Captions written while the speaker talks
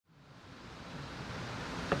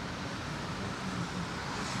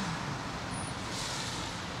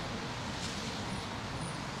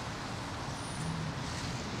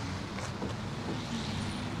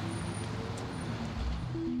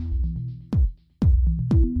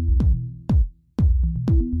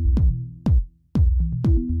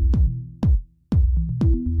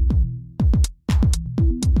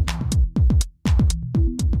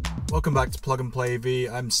Welcome back to Plug and Play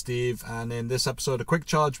EV. I'm Steve, and in this episode of Quick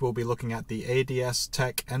Charge we'll be looking at the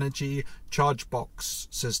ADS-TEC Energy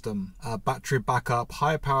ChargeBox system, a battery backup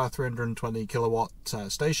high power 320 kilowatt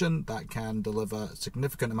station that can deliver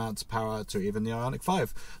significant amounts of power to even the Ioniq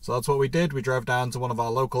 5. So that's what we did. We drove down to one of our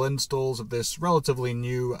local installs of this relatively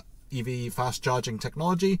new EV fast charging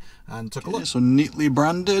technology and took a look. So neatly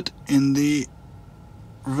branded in the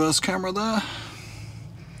reverse camera there,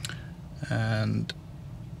 and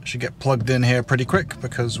should get plugged in here pretty quick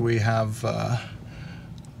because we have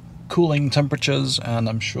cooling temperatures, and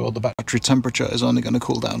I'm sure the battery temperature is only going to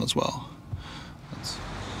cool down as well. So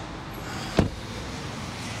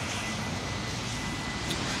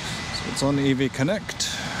it's on EV Connect.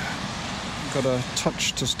 Got a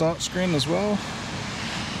touch to start screen as well.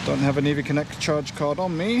 Don't have an EV Connect charge card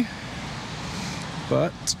on me,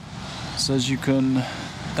 but it says you can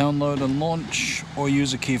download and launch or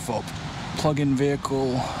use a key fob. Plug-in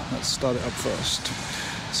vehicle, let's start it up first.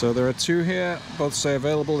 So there are two here, both say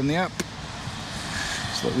available in the app.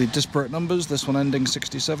 Slightly disparate numbers, this one ending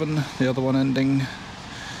 67, the other one ending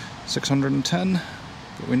 610,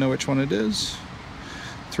 but we know which one it is.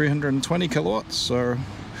 320 kilowatts, so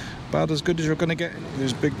about as good as you're going to get.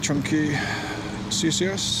 There's big chunky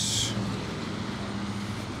CCS.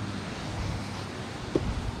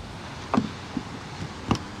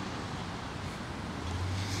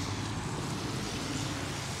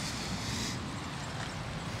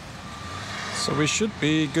 So we should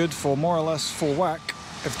be good for more or less full whack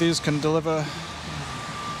if these can deliver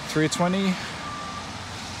 320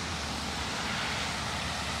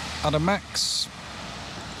 at a max.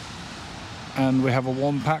 And we have a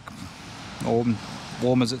warm pack, or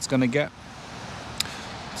warm as it's going to get.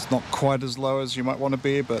 It's not quite as low as you might want to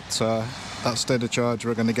be, but that state of charge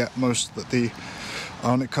we're going to get most that the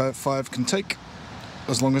Ioniq 5 can take,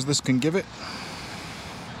 as long as this can give it.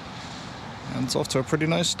 And it's off to a pretty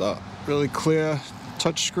nice start. Really clear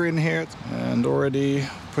touchscreen here, and already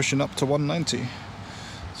pushing up to 190.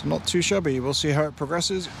 So not too shabby. We'll see how it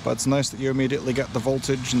progresses, but it's nice that you immediately get the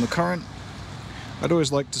voltage and the current. I'd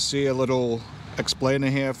always like to see a little explainer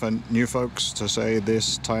here for new folks to say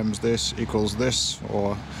this times this equals this,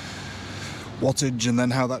 or wattage, and then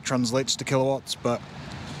how that translates to kilowatts, but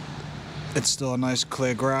it's still a nice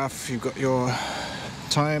clear graph. You've got your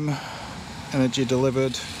time, energy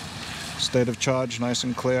delivered, state of charge, nice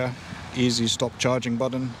and clear, easy stop charging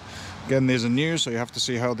button. Again, these are new, so you have to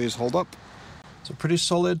see how these hold up. So pretty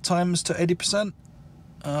solid times to 80%.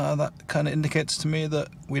 That kind of indicates to me that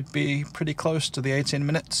we'd be pretty close to the 18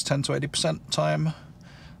 minutes, 10 to 80% time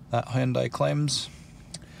that Hyundai claims.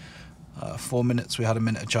 4 minutes, we had a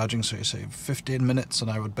minute of charging, so you say 15 minutes,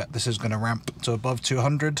 and I would bet this is going to ramp to above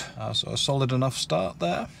 200. So a solid enough start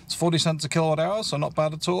there. It's 40 cents a kilowatt hour, so not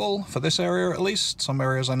bad at all for this area at least. Some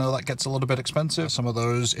areas I know that gets a little bit expensive. Some of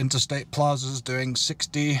those interstate plazas doing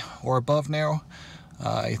 60 or above now.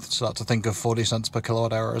 You start to think of 40 cents per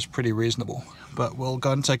kilowatt hour as pretty reasonable. But we'll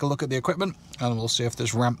go and take a look at the equipment, and we'll see if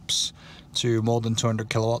this ramps to more than 200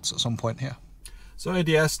 kilowatts at some point here. So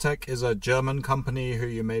ADS-TEC is a German company who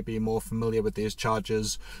you may be more familiar with these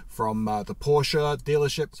chargers from the Porsche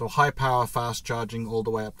dealership. So high power fast charging all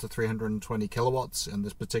the way up to 320 kilowatts in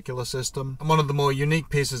this particular system. And one of the more unique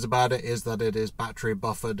pieces about it is that it is battery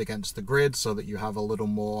buffered against the grid, so that you have a little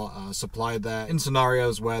more supply there in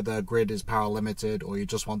scenarios where the grid is power limited, or you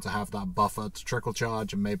just want to have that buffer to trickle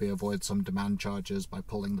charge and maybe avoid some demand charges by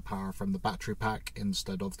pulling the power from the battery pack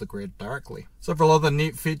instead of the grid directly. Several other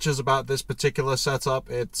neat features about this particular setup.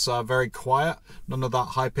 It's very quiet, none of that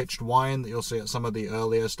high-pitched whine that you'll see at some of the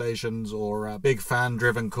earlier stations, or big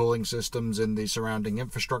fan-driven cooling systems in the surrounding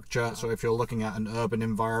infrastructure. So if you're looking at an urban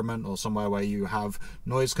environment or somewhere where you have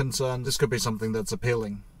noise concerns, this could be something that's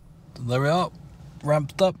appealing. There we are,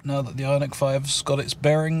 ramped up now that the Ioniq 5's got its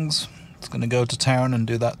bearings. It's going to go to town and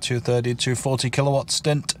do that 230, 240 kilowatt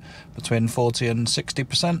stint between 40 and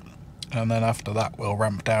 60%. And then after that we'll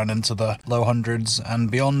ramp down into the low hundreds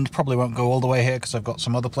and beyond. Probably won't go all the way here because I've got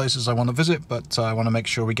some other places I want to visit, but I want to make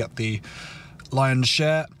sure we get the lion's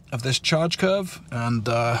share of this charge curve and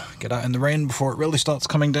get out in the rain before it really starts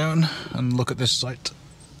coming down and look at this site.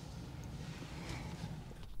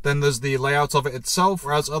 Then there's the layout of it itself.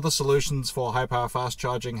 Whereas other solutions for high power fast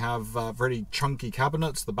charging have very chunky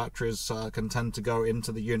cabinets, the batteries can tend to go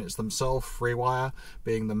into the units themselves, free wire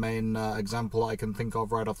being the main example I can think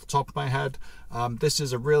of right off the top of my head. This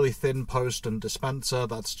is a really thin post and dispenser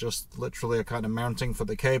that's just literally a kind of mounting for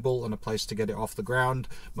the cable and a place to get it off the ground.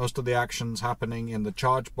 Most of the action's happening in the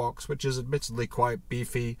ChargeBox, which is admittedly quite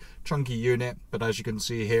beefy, chunky unit, but as you can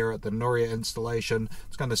see here at the Nuria installation,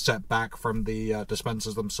 it's kind of set back from the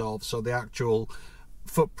dispensers themselves, so the actual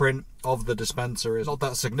footprint of the dispenser is not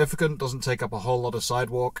that significant, doesn't take up a whole lot of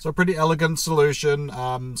sidewalk. So a pretty elegant solution,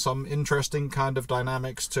 some interesting kind of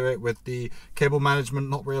dynamics to it with the cable management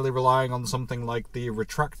not really relying on something like the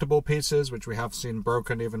retractable pieces, which we have seen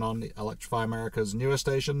broken even on Electrify America's newer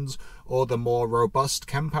stations, or the more robust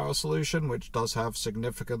Kempower solution, which does have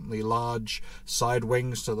significantly large side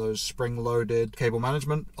wings to those spring-loaded cable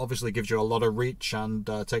management. Obviously gives you a lot of reach and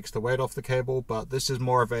takes the weight off the cable, but this is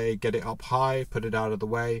more of a get it up high, put it out of the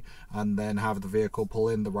way, and then have the vehicle pull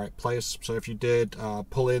in the right place. So if you did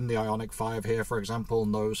pull in the Ioniq 5 here, for example,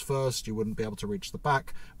 nose first, you wouldn't be able to reach the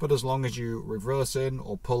back, but as long as you reverse in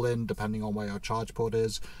or pull in, depending on where your charge port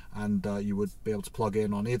is, and you would be able to plug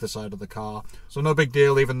in on either side of the car. So no big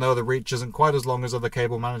deal, even though the reach isn't quite as long as other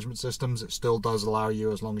cable management systems, it still does allow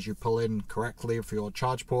you, as long as you pull in correctly for your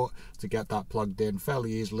charge port, to get that plugged in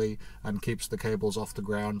fairly easily and keeps the cables off the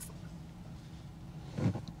ground.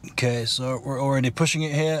 Okay, so we're already pushing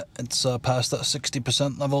it here. It's past that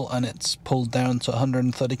 60% level and it's pulled down to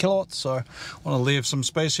 130 kilowatts. So I want to leave some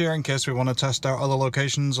space here in case we want to test out other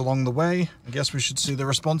locations along the way. I guess we should see the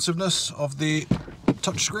responsiveness of the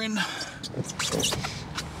touchscreen.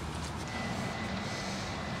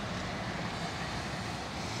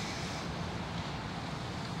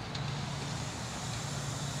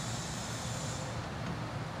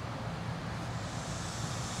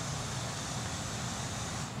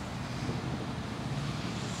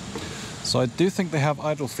 So I do think they have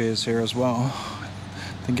idle fees here as well.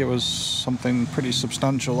 I think it was something pretty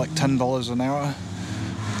substantial, like $10 an hour.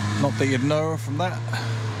 Not that you'd know from that,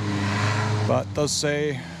 but it does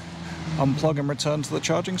say unplug and return to the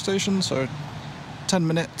charging station. So 10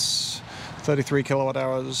 minutes, 33 kilowatt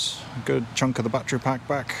hours, a good chunk of the battery pack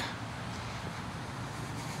back.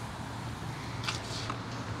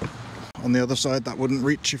 On the other side, that wouldn't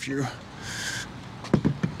reach if you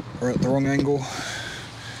were at the wrong angle.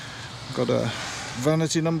 Got a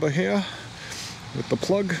vanity number here with the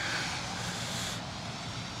plug,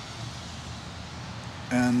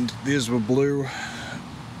 and these were blue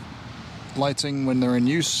lighting when they're in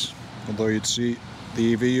use, although you'd see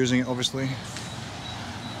the EV using it obviously.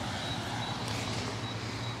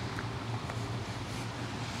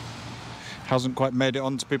 Hasn't quite made it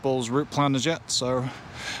onto people's route planners yet, so,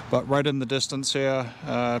 but right in the distance here,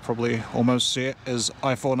 probably almost see it, is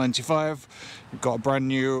I-495. You've got a brand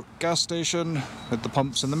new gas station with the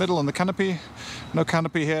pumps in the middle and the canopy. No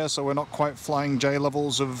canopy here, so we're not quite flying J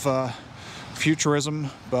levels of futurism,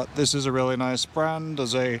 but this is a really nice brand.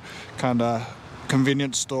 As a kind of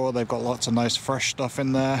convenience store, they've got lots of nice fresh stuff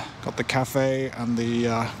in there. Got the cafe and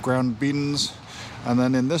the ground beans. And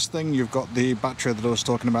then in this thing, you've got the battery that I was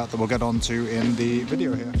talking about that we'll get onto in the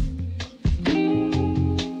video here.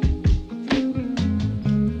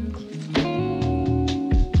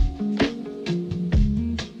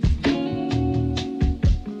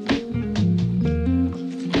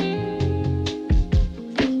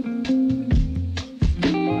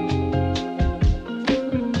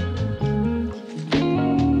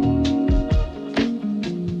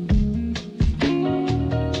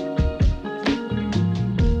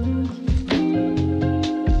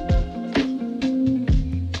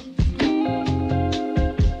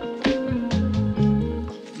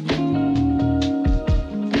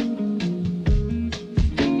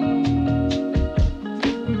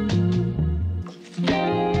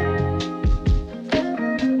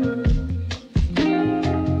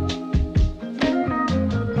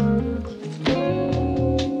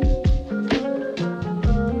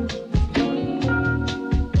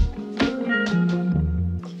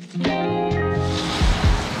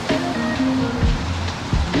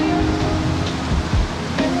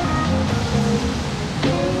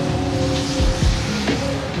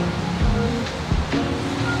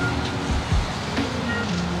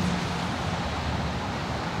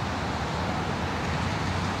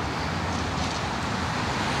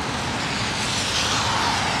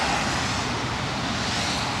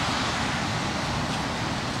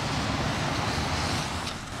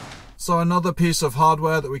 So another piece of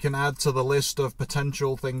hardware that we can add to the list of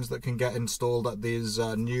potential things that can get installed at these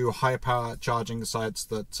new high-power charging sites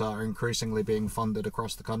that are increasingly being funded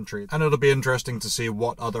across the country. And it'll be interesting to see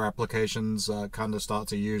what other applications kind of start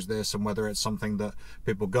to use this, and whether it's something that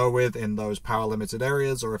people go with in those power-limited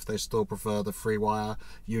areas, or if they still prefer the free-wire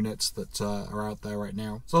units that are out there right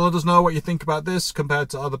now. So let us know what you think about this compared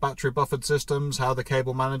to other battery-buffered systems, how the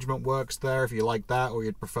cable management works there, if you like that, or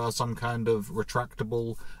you'd prefer some kind of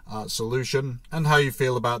retractable solution, and how you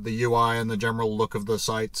feel about the UI and the general look of the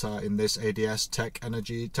site in this ADS-TEC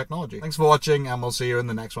Energy technology. Thanks for watching, and we'll see you in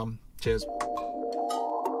the next one. Cheers.